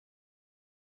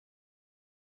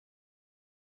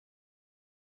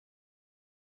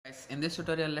In this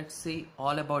tutorial, let's see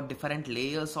all about different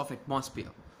layers of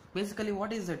atmosphere. Basically,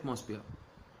 what is the atmosphere?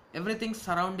 Everything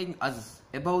surrounding us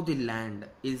above the land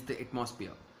is the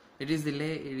atmosphere. It is the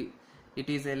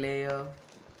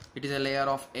layer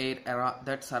of air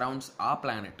that surrounds our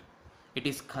planet. It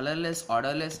is colorless,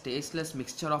 odorless, tasteless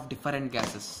mixture of different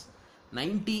gases.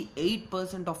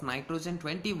 98% of nitrogen,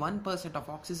 21% of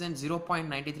oxygen,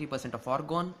 0.93% of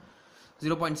argon,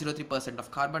 0.03%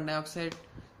 of carbon dioxide,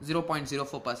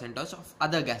 0.04% of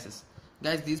other gases.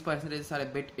 Guys, these percentages are a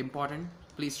bit important.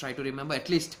 Please try to remember at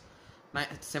least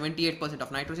 78%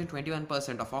 of nitrogen,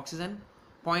 21% of oxygen,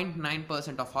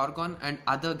 0.9% of argon and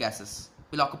other gases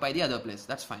will occupy the other place.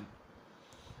 That's fine.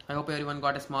 I hope everyone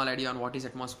got a small idea on what is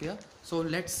atmosphere. So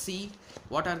let's see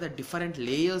what are the different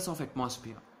layers of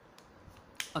atmosphere.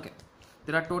 Okay,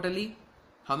 there are totally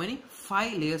how many?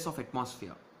 5 layers of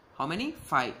atmosphere. How many?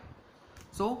 5.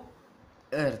 So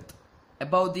Earth,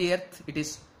 above the Earth it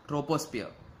is troposphere,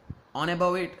 on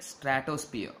above it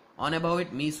stratosphere, on above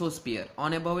it mesosphere,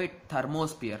 on above it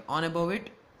thermosphere, on above it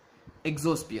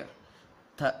exosphere.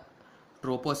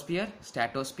 Troposphere,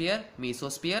 stratosphere,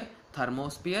 mesosphere,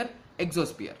 thermosphere,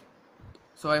 exosphere.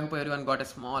 So I hope everyone got a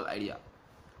small idea.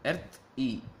 Earth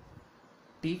E,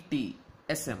 T T,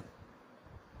 SM.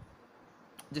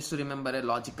 Just to remember a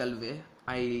logical way,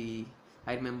 I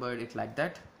remembered it like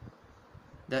that.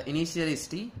 The initial is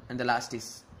T and the last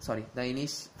is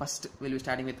first will be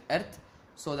starting with Earth,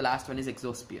 so the last one is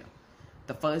exosphere.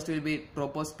 The first will be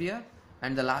troposphere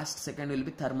and the last second will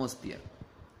be thermosphere.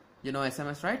 You know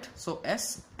SMS, right? So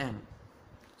SM.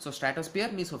 So stratosphere,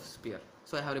 mesosphere.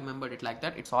 So I have remembered it like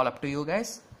that. It's all up to you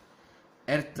guys.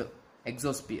 Earth,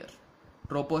 exosphere,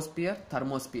 troposphere,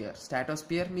 thermosphere,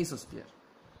 stratosphere, mesosphere.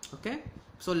 Okay,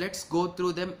 so let's go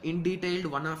through them in detail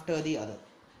one after the other.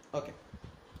 Okay,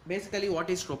 basically what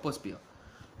is troposphere?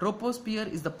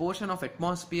 Troposphere is the portion of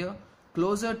atmosphere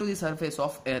closer to the surface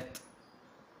of Earth.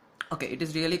 Okay, it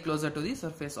is really closer to the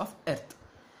surface of Earth.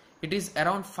 It is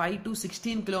around 5 to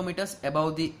 16 kilometers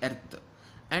above the Earth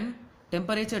and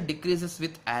temperature decreases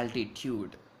with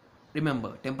altitude.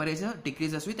 Remember, temperature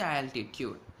decreases with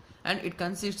altitude and it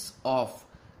consists of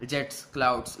jets,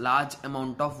 clouds, large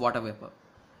amount of water vapor.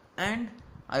 And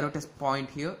I wrote a point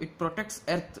here, it protects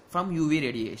Earth from UV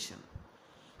radiation.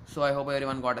 So I hope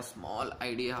everyone got a small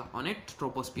idea on it,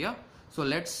 troposphere. So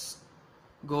let's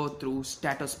go through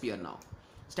stratosphere now.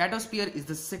 Stratosphere is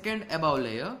the second above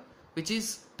layer, which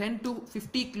is 10 to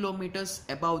 50 kilometers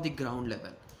above the ground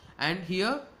level. And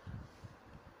here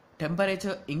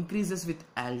temperature increases with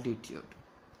altitude.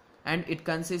 And it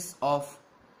consists of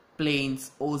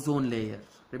plains, ozone layer.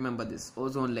 Remember this,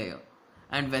 ozone layer.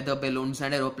 And weather balloons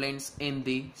and aeroplanes in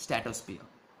the stratosphere.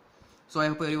 So I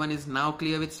hope everyone is now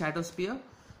clear with stratosphere.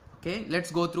 Okay,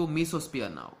 let's go through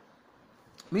mesosphere now.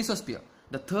 Mesosphere,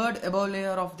 the third above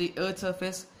layer of the Earth's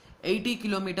surface, 80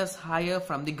 kilometers higher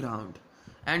from the ground.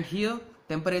 And here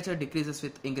temperature decreases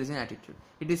with increasing altitude.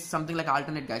 It is something like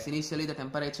alternate, guys. Initially the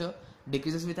temperature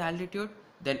decreases with altitude,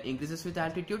 then increases with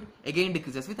altitude, again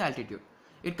decreases with altitude.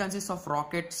 It consists of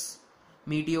rockets,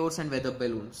 meteors and weather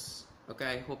balloons. Okay,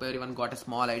 I hope everyone got a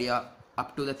small idea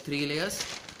up to the 3 layers.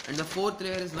 And the 4th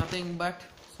layer is nothing but,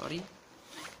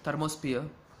 thermosphere.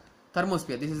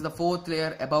 Thermosphere, this is the 4th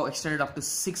layer above, extended up to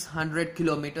 600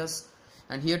 kilometers.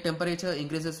 And here temperature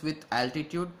increases with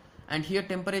altitude. And here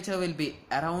temperature will be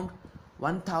around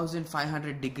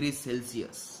 1500 degrees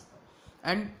Celsius.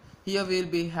 And here we will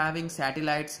be having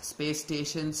satellites, space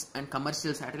stations and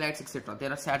commercial satellites, etc.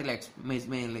 There are satellites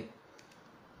mainly.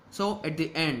 So at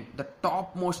the end, the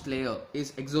topmost layer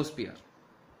is exosphere.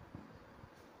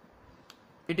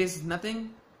 It is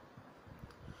nothing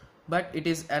but it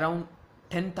is around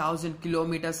 10,000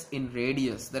 kilometers in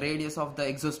radius. The radius of the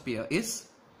exosphere is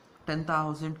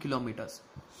 10,000 kilometers.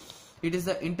 It is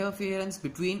the interference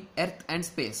between Earth and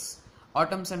space.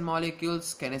 Atoms and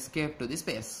molecules can escape to the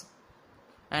space.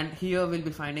 And here we'll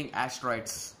be finding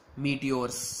asteroids,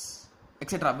 meteors,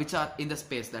 etc. which are in the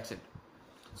space. That's it.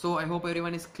 So I hope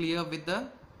everyone is clear with the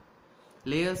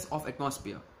layers of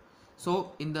atmosphere.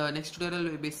 So in the next tutorial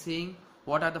we'll be seeing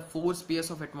what are the 4 spheres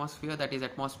of atmosphere, that is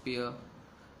atmosphere,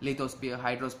 lithosphere,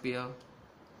 hydrosphere,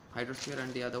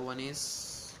 and the other one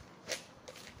is,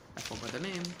 I forgot the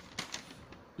name,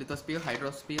 lithosphere,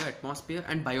 hydrosphere, atmosphere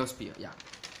and biosphere. Yeah.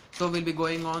 So we'll be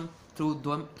going on through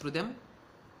them.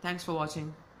 Thanks for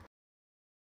watching.